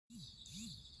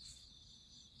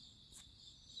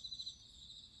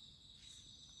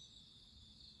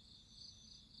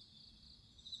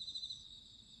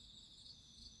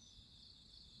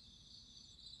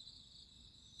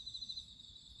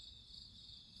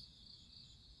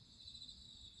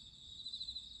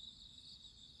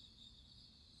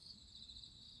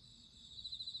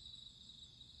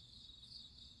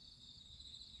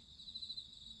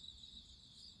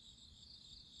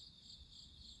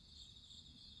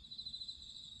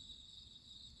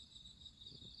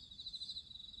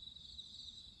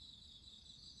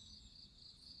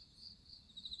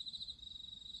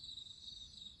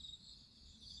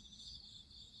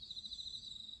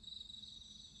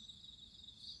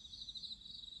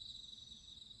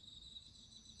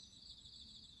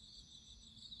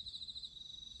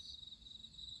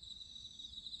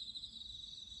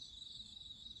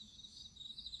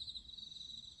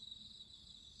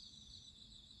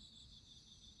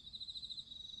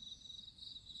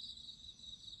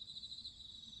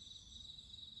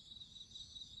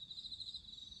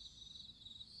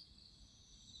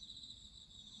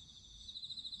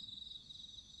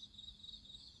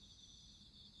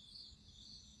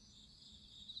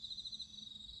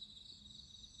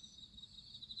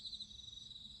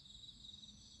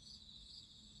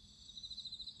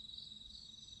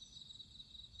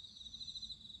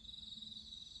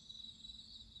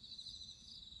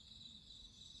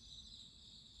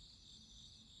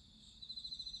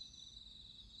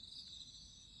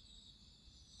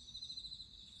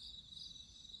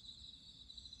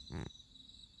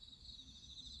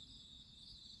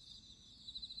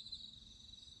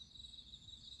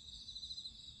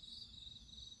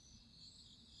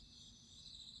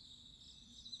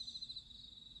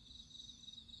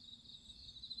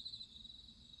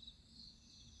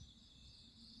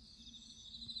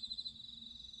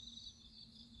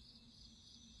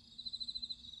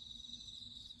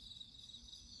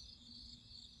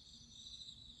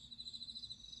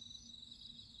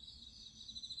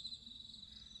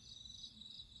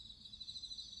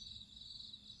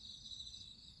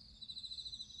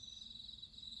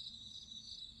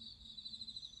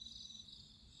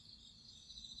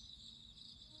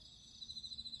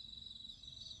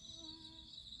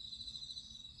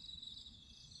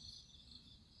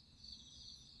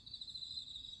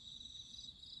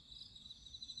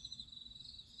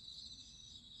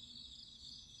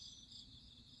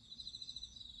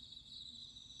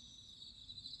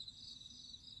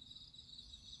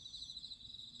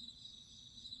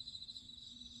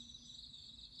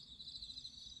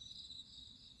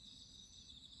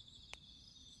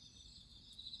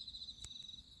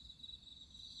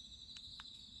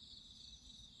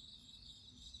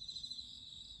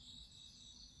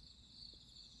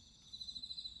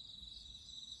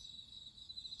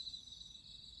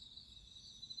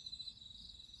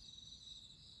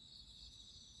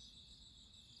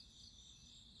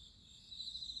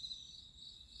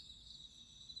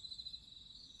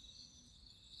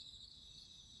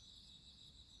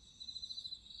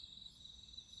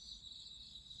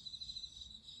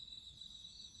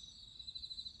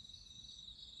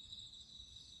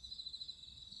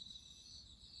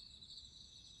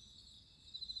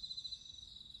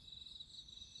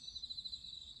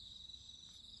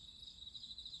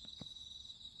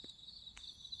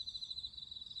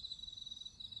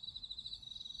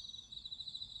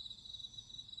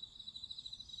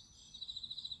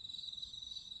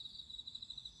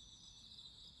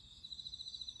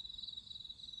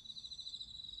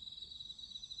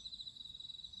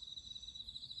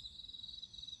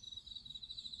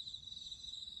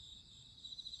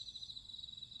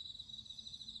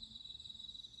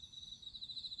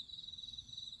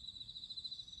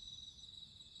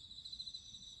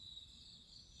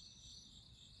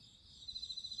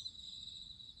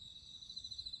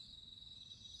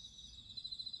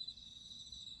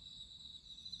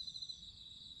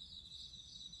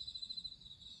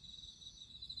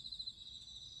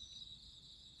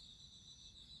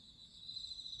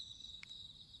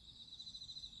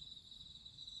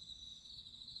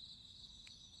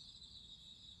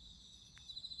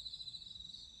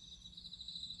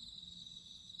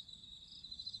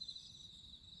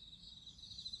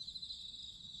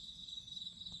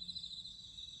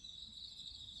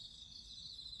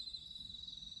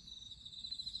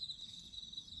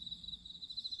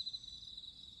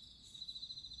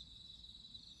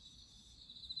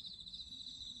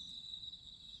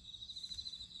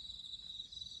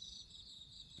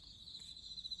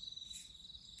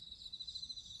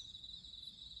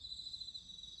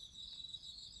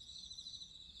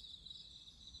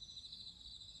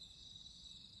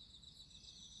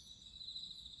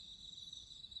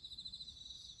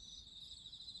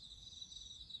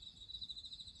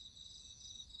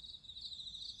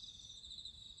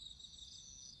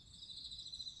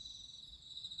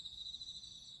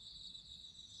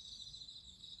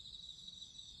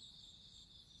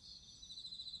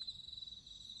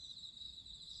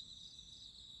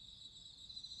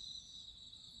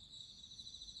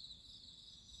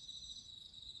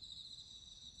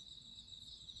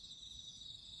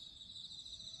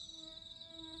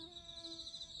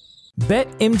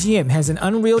BetMGM has an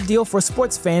unreal deal for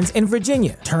sports fans in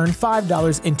Virginia. Turn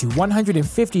 $5 into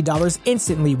 $150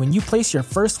 instantly when you place your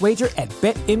first wager at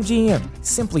BetMGM.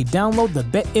 Simply download the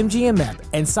BetMGM app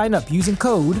and sign up using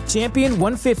code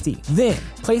Champion150. Then,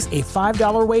 place a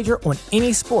 $5 wager on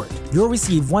any sport. You'll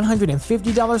receive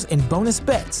 $150 in bonus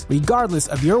bets, regardless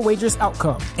of your wager's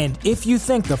outcome. And if you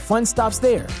think the fun stops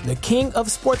there, the King of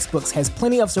Sportsbooks has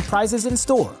plenty of surprises in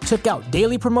store. Check out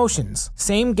daily promotions,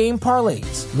 same-game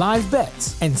parlays, live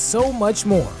bets, and so much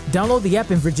more. Download the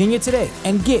app in Virginia today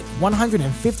and get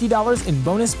 $150 in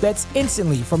bonus bets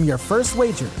instantly from your first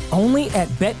wager. Only at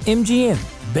BetMGM.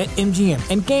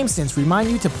 BetMGM and GameSense remind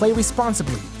you to play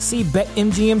responsibly. See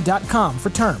BetMGM.com for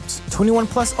terms. 21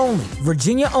 plus only.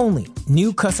 Virginia only.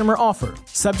 New customer offer.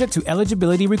 Subject to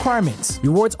eligibility requirements.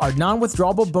 Rewards are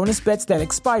non-withdrawable bonus bets that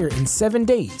expire in 7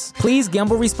 days. Please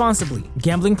gamble responsibly.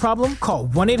 Gambling problem? Call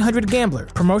 1-800-GAMBLER.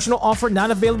 Promotional offer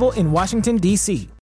not available in Washington, D.C.